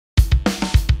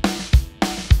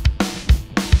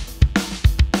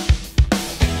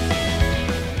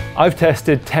I've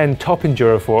tested 10 top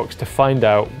Enduro forks to find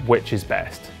out which is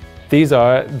best. These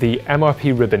are the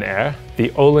MRP Ribbon Air, the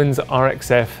Öhlins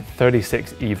RXF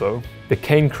 36 Evo, the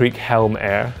Cane Creek Helm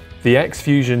Air, the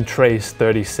X-Fusion Trace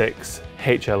 36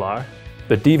 HLR,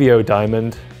 the DVO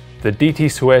Diamond, the DT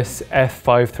Swiss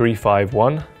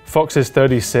F5351, Fox's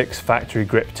 36 Factory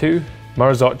Grip 2,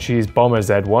 Marzocchi's Bomber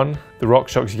Z1, the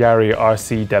RockShox Yari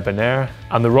RC Debonair,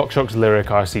 and the RockShox Lyric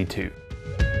RC2.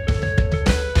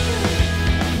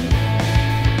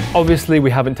 Obviously, we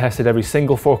haven't tested every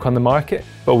single fork on the market,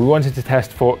 but we wanted to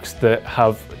test forks that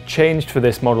have changed for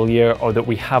this model year or that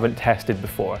we haven't tested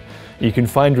before. You can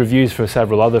find reviews for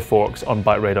several other forks on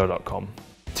bikeradar.com.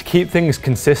 To keep things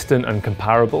consistent and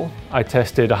comparable, I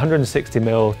tested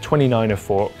 160mm 29er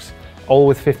forks, all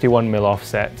with 51mm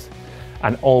offsets,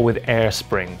 and all with air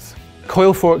springs.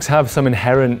 Coil forks have some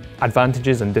inherent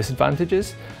advantages and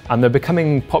disadvantages, and they're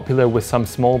becoming popular with some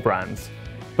small brands.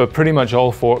 But pretty much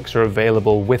all forks are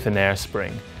available with an air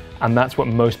spring, and that's what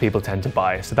most people tend to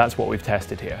buy, so that's what we've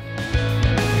tested here.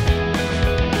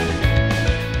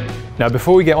 Now,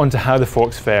 before we get on to how the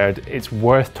forks fared, it's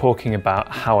worth talking about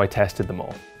how I tested them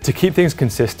all. To keep things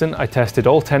consistent, I tested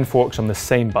all 10 forks on the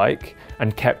same bike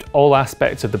and kept all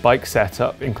aspects of the bike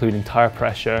setup, including tire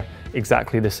pressure,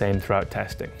 exactly the same throughout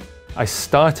testing. I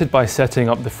started by setting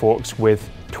up the forks with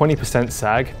 20%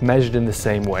 sag, measured in the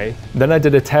same way. Then I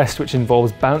did a test which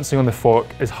involves bouncing on the fork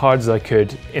as hard as I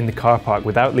could in the car park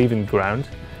without leaving the ground,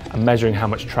 and measuring how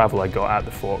much travel I got at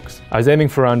the forks. I was aiming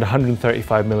for around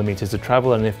 135mm of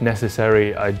travel, and if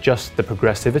necessary, I adjust the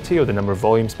progressivity or the number of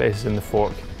volume spaces in the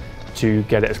fork to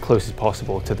get it as close as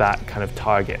possible to that kind of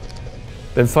target.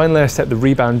 Then finally I set the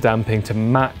rebound damping to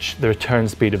match the return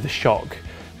speed of the shock,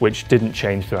 which didn't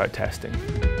change throughout testing.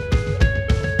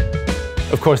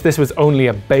 Of course, this was only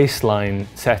a baseline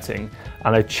setting,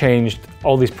 and I changed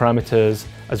all these parameters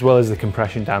as well as the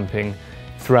compression damping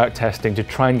throughout testing to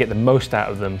try and get the most out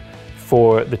of them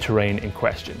for the terrain in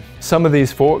question. Some of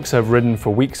these forks I've ridden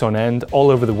for weeks on end all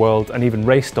over the world and even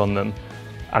raced on them,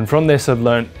 and from this I've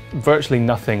learned virtually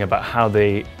nothing about how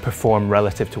they perform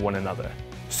relative to one another.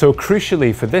 So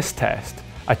crucially for this test,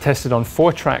 I tested on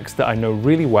 4 tracks that I know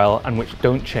really well and which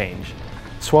don't change,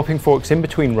 swapping forks in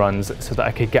between runs so that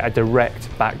I could get a direct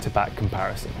back-to-back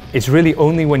comparison. It's really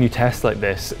only when you test like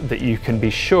this that you can be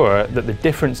sure that the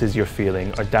differences you're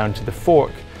feeling are down to the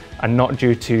fork and not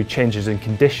due to changes in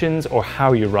conditions or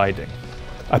how you're riding.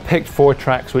 I picked 4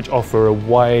 tracks which offer a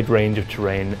wide range of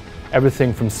terrain,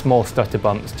 everything from small stutter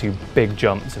bumps to big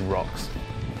jumps and rocks.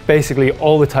 Basically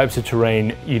all the types of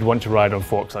terrain you'd want to ride on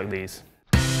forks like these.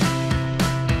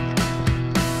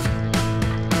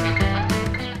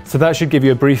 So that should give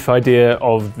you a brief idea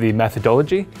of the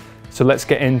methodology. So let's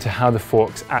get into how the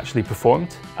forks actually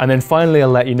performed. And then finally, I'll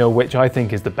let you know which I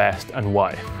think is the best and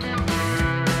why.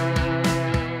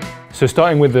 So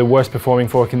starting with the worst performing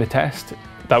fork in the test,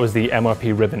 that was the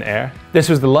MRP Ribbon Air. This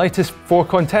was the lightest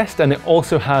fork on test, and it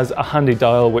also has a handy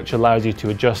dial which allows you to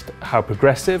adjust how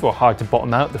progressive or hard to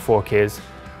bottom out the fork is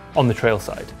on the trail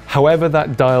side. However,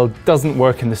 that dial doesn't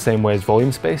work in the same way as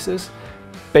volume spacers.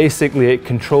 Basically, it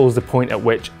controls the point at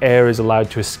which air is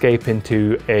allowed to escape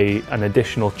into an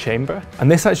additional chamber. And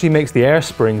this actually makes the air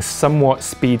springs somewhat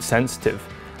speed sensitive.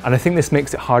 And I think this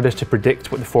makes it harder to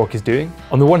predict what the fork is doing.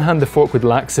 On the one hand, the fork would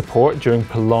lack support during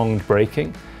prolonged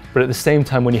braking, but at the same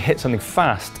time, when you hit something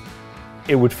fast,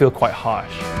 it would feel quite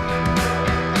harsh.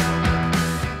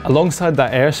 Alongside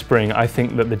that air spring, I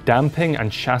think that the damping and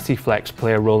chassis flex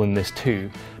play a role in this too.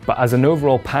 But as an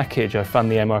overall package, I found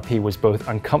the MRP was both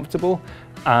uncomfortable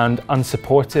and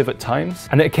unsupportive at times,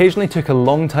 and it occasionally took a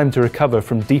long time to recover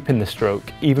from deep in the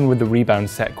stroke, even with the rebound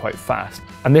set quite fast.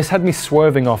 And this had me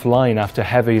swerving offline after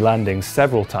heavy landings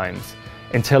several times,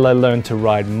 until I learned to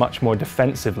ride much more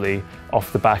defensively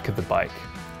off the back of the bike.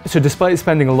 So despite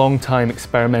spending a long time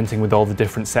experimenting with all the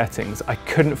different settings, I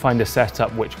couldn't find a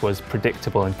setup which was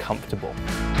predictable and comfortable.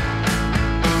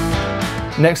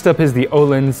 Next up is the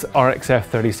Öhlins RXF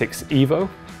 36 Evo.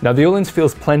 Now the Öhlins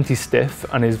feels plenty stiff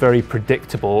and is very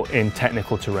predictable in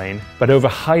technical terrain, but over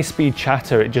high-speed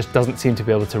chatter it just doesn't seem to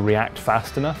be able to react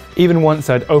fast enough. Even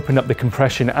once I'd opened up the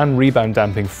compression and rebound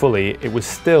damping fully, it was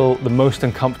still the most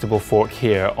uncomfortable fork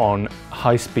here on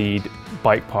high-speed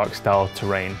bike park style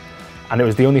terrain. And it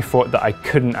was the only fork that I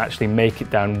couldn't actually make it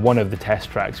down one of the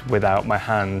test tracks without my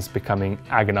hands becoming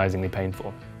agonizingly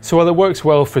painful. So while it works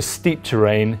well for steep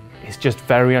terrain, it's just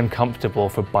very uncomfortable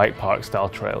for bike park style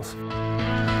trails.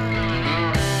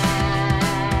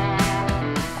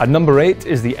 At number 8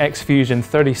 is the X-Fusion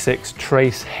 36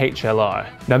 Trace HLR.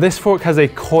 Now this fork has a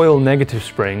coil negative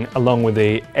spring along with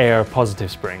a air positive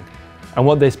spring. And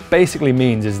what this basically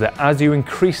means is that as you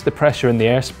increase the pressure in the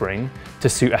air spring to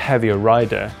suit a heavier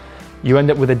rider, you end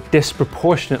up with a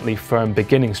disproportionately firm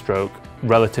beginning stroke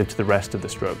relative to the rest of the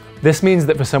stroke. This means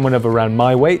that for someone of around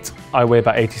my weight, I weigh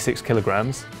about 86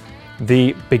 kilograms,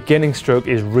 the beginning stroke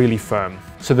is really firm.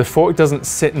 So the fork doesn't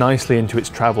sit nicely into its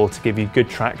travel to give you good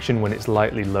traction when it's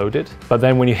lightly loaded. But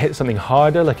then when you hit something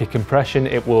harder, like a compression,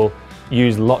 it will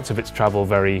use lots of its travel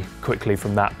very quickly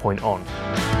from that point on.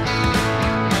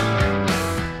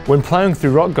 When ploughing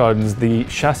through rock gardens, the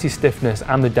chassis stiffness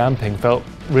and the damping felt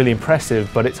really impressive,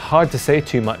 but it's hard to say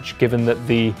too much given that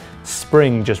the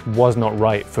spring just was not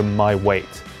right for my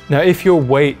weight. Now, if your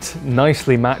weight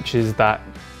nicely matches that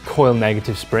coil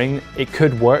negative spring, it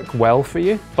could work well for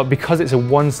you, but because it's a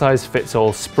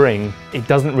one-size-fits-all spring, it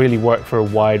doesn't really work for a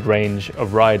wide range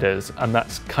of riders, and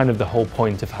that's kind of the whole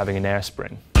point of having an air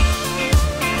spring.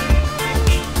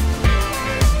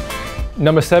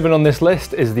 Number 7 on this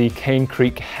list is the Cane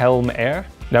Creek Helm Air.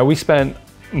 Now, we spent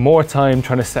more time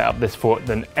trying to set up this fork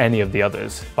than any of the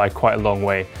others by quite a long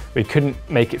way. We couldn't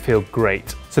make it feel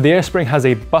great. So the air spring has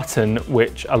a button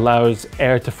which allows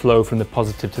air to flow from the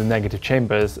positive to the negative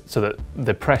chambers so that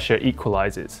the pressure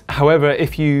equalizes. However,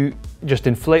 if you just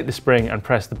inflate the spring and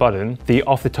press the button, the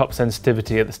off-the-top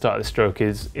sensitivity at the start of the stroke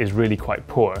is really quite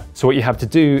poor. So what you have to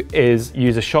do is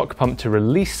use a shock pump to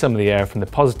release some of the air from the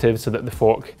positive so that the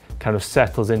fork kind of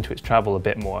settles into its travel a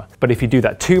bit more. But if you do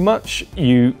that too much,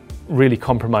 you really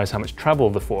compromise how much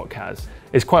travel the fork has.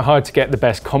 It's quite hard to get the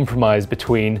best compromise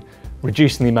between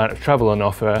reducing the amount of travel on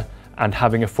offer and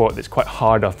having a fork that's quite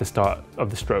hard off the start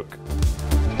of the stroke.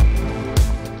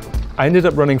 I ended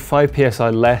up running 5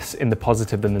 psi less in the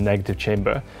positive than the negative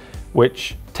chamber,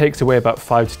 which takes away about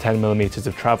 5 to 10 millimeters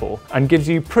of travel and gives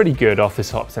you pretty good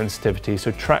off-the-top sensitivity,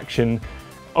 so traction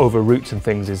over roots and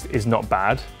things is not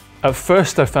bad. At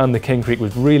first I found the Cane Creek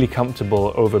was really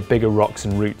comfortable over bigger rocks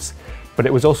and roots, but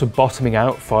it was also bottoming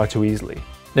out far too easily.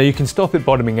 Now you can stop it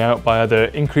bottoming out by either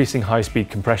increasing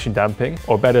high-speed compression damping,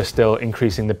 or better still,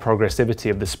 increasing the progressivity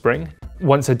of the spring.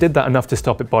 Once I did that enough to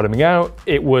stop it bottoming out,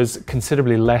 it was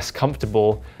considerably less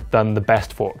comfortable than the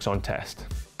best forks on test.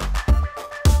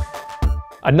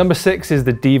 And number 6 is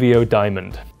the DVO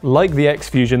Diamond. Like the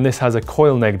X-Fusion, this has a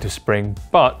coil negative spring,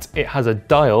 but it has a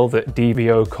dial that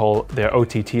DVO call their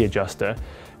OTT adjuster,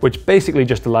 which basically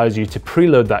just allows you to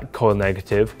preload that coil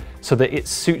negative so that it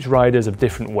suits riders of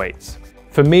different weights.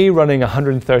 For me, running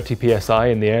 130 psi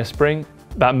in the air spring,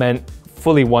 that meant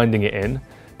fully winding it in,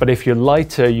 but if you're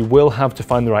lighter, you will have to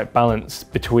find the right balance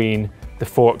between the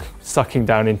fork sucking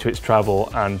down into its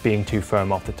travel and being too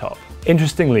firm off the top.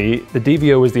 Interestingly, the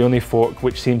DVO was the only fork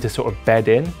which seemed to sort of bed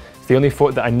in. It's the only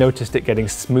fork that I noticed it getting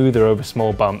smoother over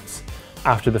small bumps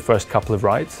after the first couple of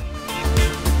rides.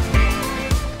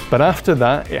 But after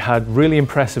that, it had really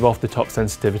impressive off-the-top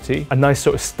sensitivity, a nice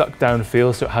sort of stuck down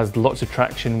feel, so it has lots of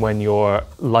traction when you're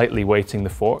lightly weighting the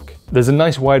fork. There's a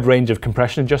nice wide range of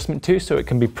compression adjustment too, so it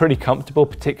can be pretty comfortable,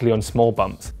 particularly on small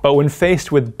bumps. But when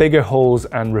faced with bigger holes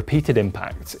and repeated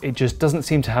impacts, it just doesn't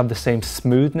seem to have the same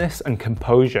smoothness and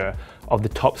composure of the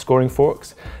top scoring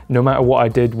forks, no matter what I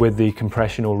did with the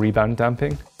compression or rebound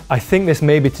damping. I think this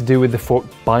may be to do with the fork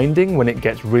binding when it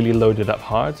gets really loaded up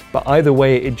hard, but either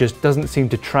way, it just doesn't seem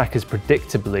to track as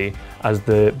predictably as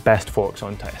the best forks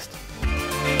on test.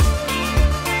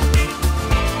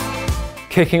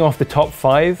 Kicking off the top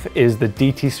 5 is the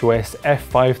DT Swiss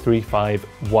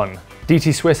F5351.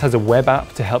 DT Swiss has a web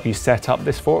app to help you set up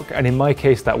this fork, and in my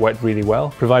case that worked really well,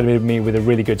 provided me with a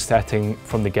really good setting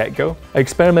from the get-go. I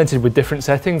experimented with different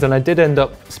settings and I did end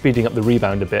up speeding up the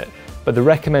rebound a bit, but the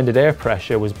recommended air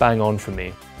pressure was bang on for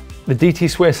me. The DT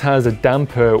Swiss has a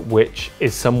damper which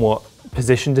is somewhat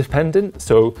position dependent,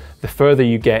 so the further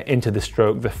you get into the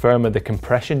stroke, the firmer the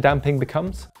compression damping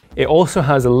becomes. It also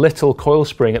has a little coil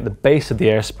spring at the base of the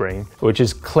air spring, which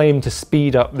is claimed to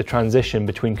speed up the transition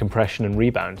between compression and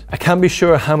rebound. I can't be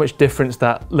sure how much difference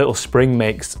that little spring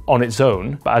makes on its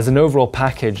own, but as an overall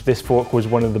package, this fork was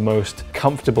one of the most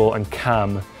comfortable and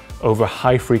calm over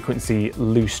high-frequency,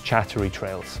 loose, chattery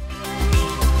trails.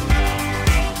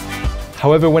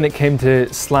 However, when it came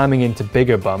to slamming into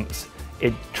bigger bumps,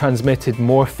 it transmitted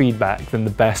more feedback than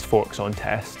the best forks on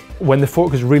test. When the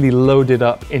fork was really loaded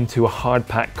up into a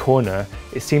hard-packed corner,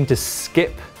 it seemed to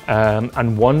skip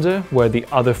and wander where the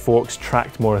other forks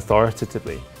tracked more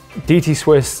authoritatively. DT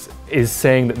Swiss is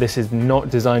saying that this is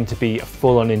not designed to be a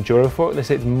full-on enduro fork, they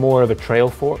say it's more of a trail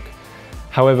fork.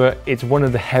 However, it's one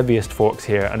of the heaviest forks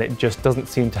here and it just doesn't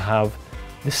seem to have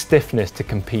the stiffness to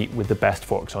compete with the best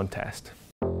forks on test.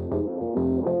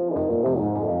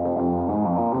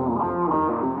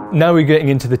 Now we're getting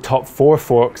into the top 4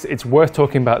 forks. It's worth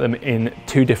talking about them in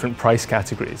 2 different price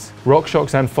categories.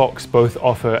 RockShox and Fox both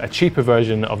offer a cheaper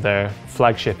version of their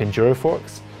flagship Enduro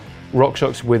forks.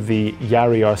 RockShox with the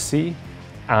Yari RC,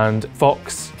 and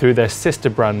Fox through their sister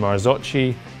brand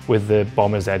Marzocchi with the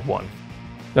Bomber Z1.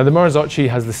 Now the Marzocchi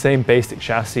has the same basic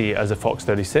chassis as a Fox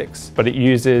 36, but it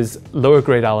uses lower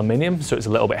grade aluminium, so it's a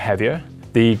little bit heavier.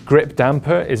 The grip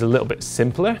damper is a little bit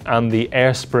simpler, and the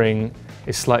air spring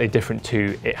is slightly different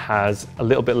too. It has a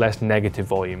little bit less negative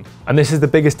volume. And this is the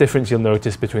biggest difference you'll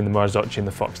notice between the Marzocchi and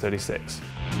the Fox 36.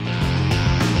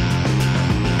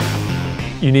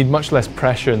 You need much less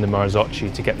pressure in the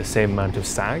Marzocchi to get the same amount of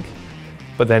sag,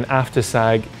 but then after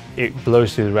sag, it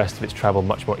blows through the rest of its travel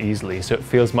much more easily, so it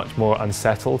feels much more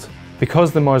unsettled.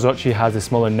 Because the Marzocchi has a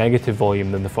smaller negative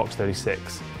volume than the Fox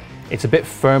 36, it's a bit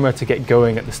firmer to get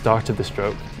going at the start of the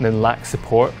stroke and then lacks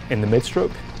support in the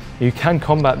mid-stroke. You can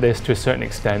combat this to a certain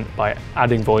extent by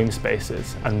adding volume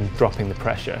spacers and dropping the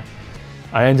pressure.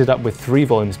 I ended up with 3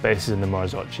 volume spacers in the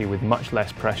Marzocchi with much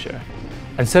less pressure.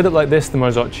 And set up like this, the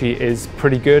Marzocchi is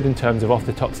pretty good in terms of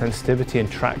off-the-top sensitivity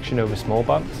and traction over small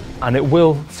bumps. And it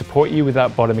will support you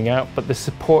without bottoming out, but the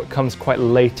support comes quite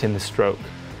late in the stroke.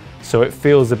 So it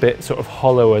feels a bit sort of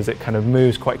hollow as it kind of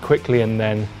moves quite quickly and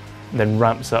then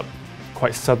ramps up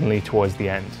quite suddenly towards the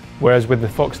end. Whereas with the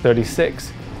Fox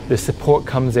 36, the support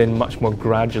comes in much more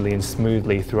gradually and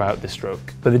smoothly throughout the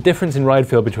stroke. But the difference in ride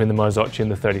feel between the Marzocchi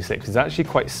and the 36 is actually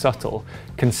quite subtle,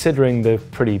 considering the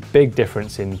pretty big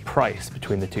difference in price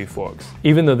between the 2 forks,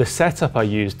 even though the setup I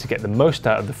used to get the most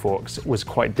out of the forks was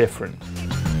quite different.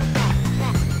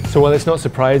 So while it's not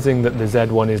surprising that the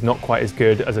Z1 is not quite as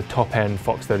good as a top-end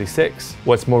Fox 36,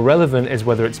 what's more relevant is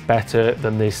whether it's better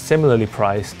than the similarly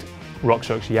priced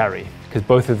RockShox Yari, because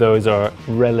both of those are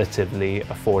relatively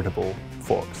affordable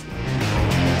forks.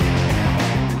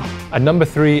 And number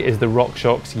 3 is the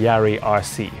RockShox Yari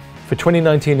RC. For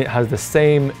 2019, it has the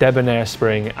same debonair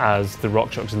spring as the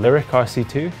RockShox Lyric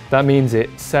RC2. That means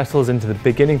it settles into the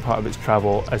beginning part of its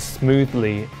travel as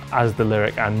smoothly as the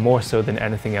Lyric and more so than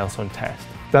anything else on test.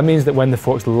 That means that when the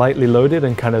fork's lightly loaded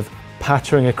and kind of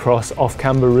pattering across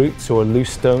off-camber roots or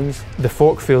loose stones, the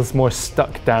fork feels more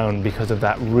stuck down because of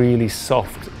that really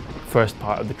soft first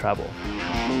part of the travel.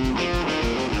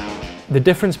 The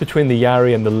difference between the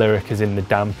Yari and the Lyric is in the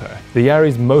damper. The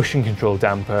Yari's motion control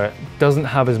damper doesn't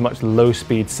have as much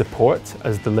low-speed support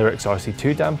as the Lyric's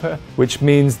RC2 damper, which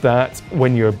means that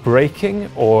when you're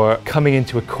braking or coming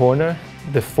into a corner,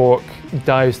 the fork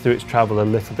dives through its travel a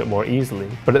little bit more easily.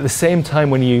 But at the same time,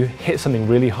 when you hit something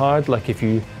really hard, like if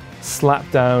you slap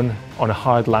down on a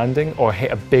hard landing or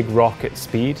hit a big rock at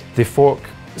speed, the fork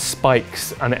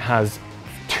spikes and it has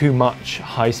too much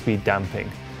high-speed damping.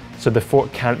 So the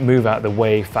fork can't move out of the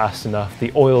way fast enough,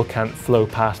 the oil can't flow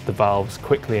past the valves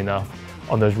quickly enough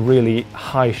on those really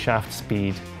high shaft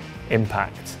speed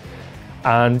impacts.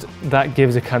 And that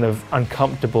gives a kind of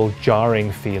uncomfortable,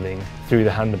 jarring feeling through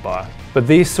the handlebar. But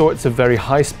these sorts of very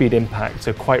high speed impacts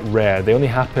are quite rare. They only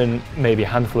happen maybe a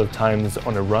handful of times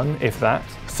on a run, if that.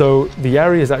 So the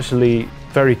Yari is actually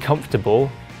very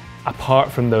comfortable,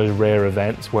 apart from those rare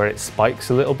events where it spikes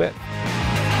a little bit.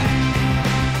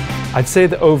 I'd say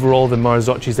that overall the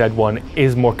Marzocchi Z1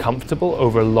 is more comfortable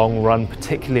over a long run,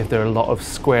 particularly if there are a lot of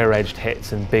square-edged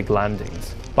hits and big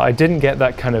landings. But I didn't get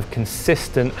that kind of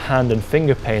consistent hand and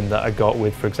finger pain that I got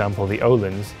with, for example, the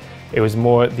Öhlins. It was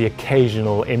more the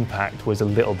occasional impact was a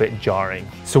little bit jarring.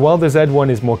 So while the Z1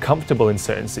 is more comfortable in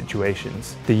certain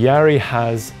situations, the Yari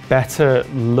has better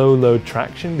low-load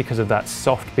traction because of that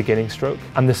soft beginning stroke,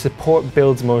 and the support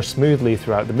builds more smoothly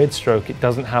throughout the mid-stroke. It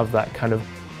doesn't have that kind of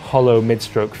hollow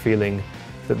mid-stroke feeling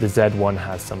that the Z1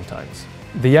 has sometimes.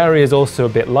 The Yari is also a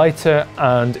bit lighter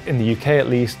and, in the UK at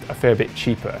least, a fair bit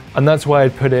cheaper. And that's why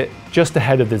I'd put it just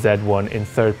ahead of the Z1 in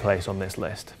 3rd place on this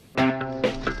list.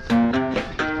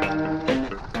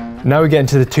 Now we get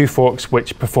into the 2 forks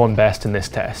which perform best in this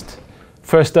test.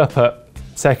 First up at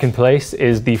 2nd place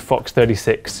is the Fox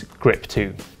 36 Grip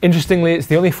 2. Interestingly, it's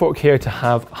the only fork here to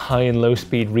have high and low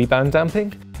speed rebound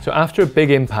damping. So after a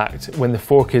big impact, when the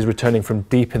fork is returning from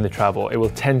deep in the travel, it will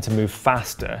tend to move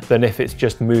faster than if it's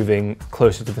just moving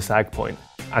closer to the sag point.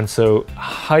 And so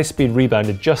high-speed rebound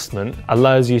adjustment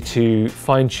allows you to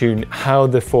fine-tune how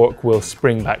the fork will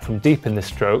spring back from deep in the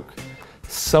stroke,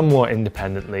 somewhat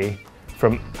independently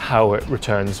from how it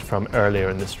returns from earlier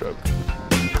in the stroke.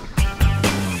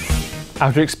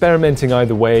 After experimenting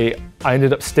either way, I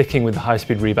ended up sticking with the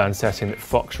high-speed rebound setting that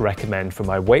Fox recommend for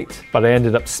my weight, but I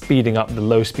ended up speeding up the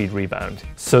low-speed rebound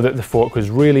so that the fork was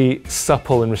really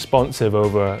supple and responsive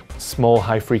over small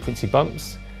high-frequency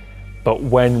bumps, but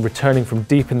when returning from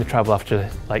deep in the travel after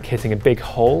like hitting a big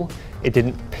hole, it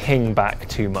didn't ping back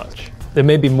too much. There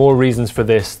may be more reasons for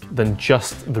this than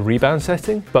just the rebound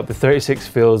setting, but the 36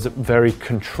 feels very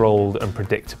controlled and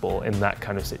predictable in that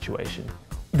kind of situation.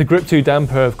 The Grip 2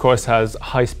 damper of course has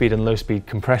high speed and low speed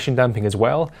compression damping as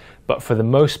well, but for the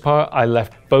most part I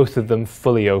left both of them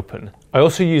fully open. I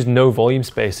also used no volume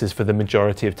spacers for the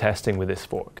majority of testing with this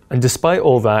fork. And despite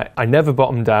all that, I never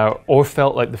bottomed out or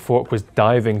felt like the fork was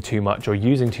diving too much or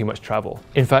using too much travel.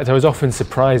 In fact, I was often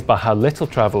surprised by how little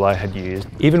travel I had used.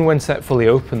 Even when set fully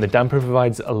open, the damper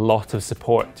provides a lot of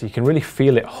support. You can really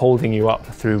feel it holding you up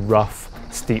through rough,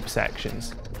 steep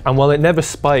sections. And while it never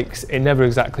spikes, it never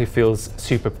exactly feels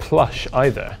super plush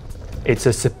either. It's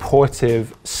a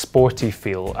supportive, sporty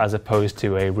feel as opposed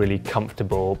to a really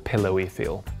comfortable, pillowy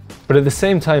feel. But at the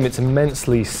same time, it's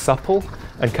immensely supple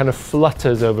and kind of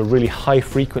flutters over really high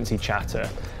frequency chatter,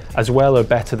 as well or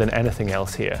better than anything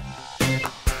else here.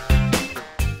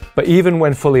 But even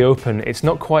when fully open, it's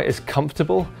not quite as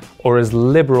comfortable or as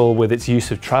liberal with its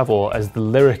use of travel as the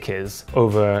Lyric is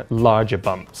over larger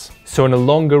bumps. So in a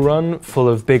longer run, full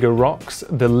of bigger rocks,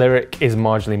 the Lyric is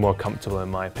marginally more comfortable in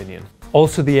my opinion.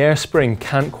 Also, the air spring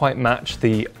can't quite match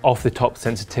the off-the-top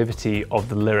sensitivity of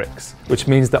the Lyrics, which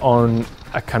means that on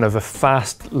a kind of a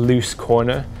fast, loose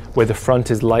corner where the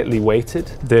front is lightly weighted,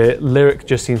 the Lyric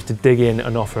just seems to dig in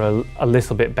and offer a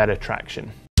little bit better traction.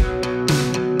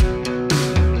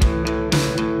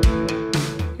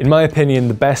 In my opinion,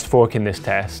 the best fork in this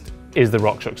test is the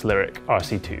RockShox Lyric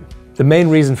RC2. The main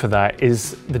reason for that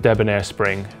is the debonair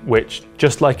spring, which,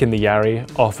 just like in the Yari,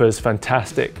 offers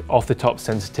fantastic off-the-top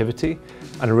sensitivity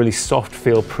and a really soft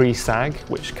feel pre-sag,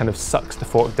 which kind of sucks the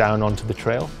fork down onto the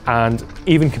trail. And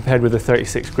even compared with the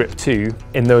 36 Grip 2,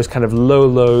 in those kind of low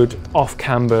load,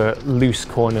 off-camber, loose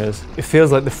corners, it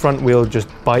feels like the front wheel just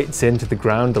bites into the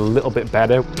ground a little bit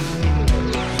better.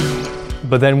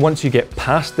 But then once you get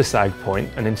past the sag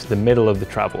point and into the middle of the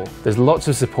travel, there's lots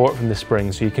of support from the spring,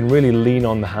 so you can really lean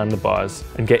on the handlebars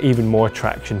and get even more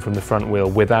traction from the front wheel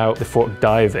without the fork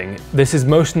diving. This is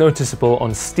most noticeable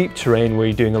on steep terrain where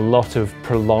you're doing a lot of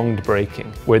prolonged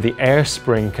braking, where the air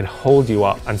spring can hold you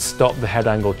up and stop the head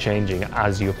angle changing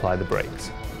as you apply the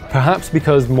brakes. Perhaps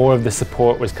because more of the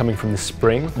support was coming from the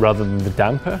spring rather than the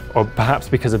damper, or perhaps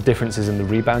because of differences in the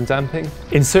rebound damping.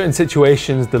 In certain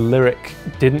situations, the Lyric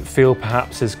didn't feel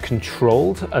perhaps as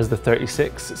controlled as the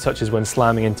 36, such as when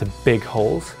slamming into big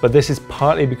holes, but this is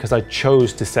partly because I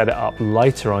chose to set it up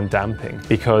lighter on damping,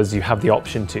 because you have the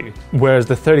option to, whereas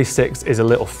the 36 is a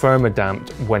little firmer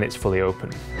damped when it's fully open.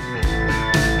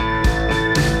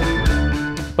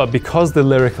 But because the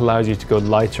Lyric allows you to go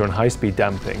lighter on high-speed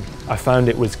damping, I found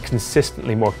it was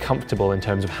consistently more comfortable in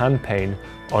terms of hand pain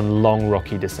on long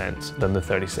rocky descents than the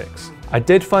 36. I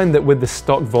did find that with the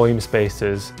stock volume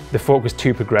spacers, the fork was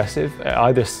too progressive. It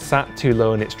either sat too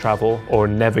low in its travel or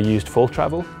never used full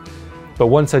travel. But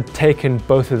once I'd taken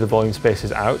both of the volume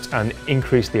spacers out and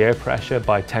increased the air pressure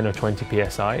by 10 or 20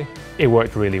 psi, it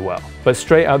worked really well. But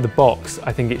straight out the box,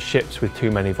 I think it ships with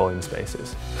too many volume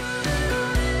spacers.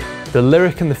 The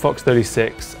Lyric and the Fox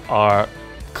 36 are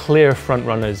clear front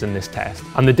runners in this test,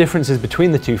 and the differences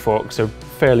between the two forks are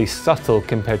fairly subtle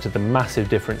compared to the massive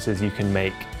differences you can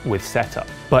make with setup.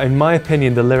 But in my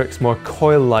opinion, the Lyric's more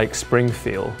coil-like spring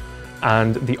feel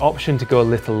and the option to go a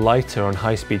little lighter on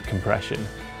high-speed compression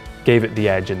gave it the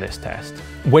edge in this test.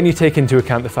 When you take into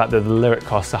account the fact that the Lyric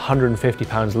costs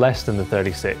 £150 less than the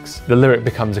 36, the Lyric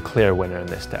becomes a clear winner in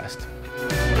this test.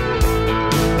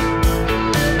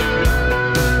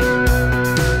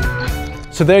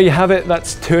 So there you have it,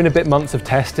 that's 2 and a bit months of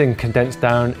testing condensed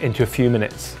down into a few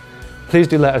minutes. Please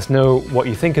do let us know what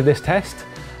you think of this test,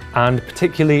 and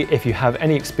particularly if you have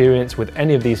any experience with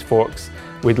any of these forks,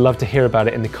 we'd love to hear about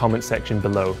it in the comments section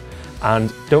below.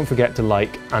 And don't forget to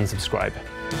like and subscribe.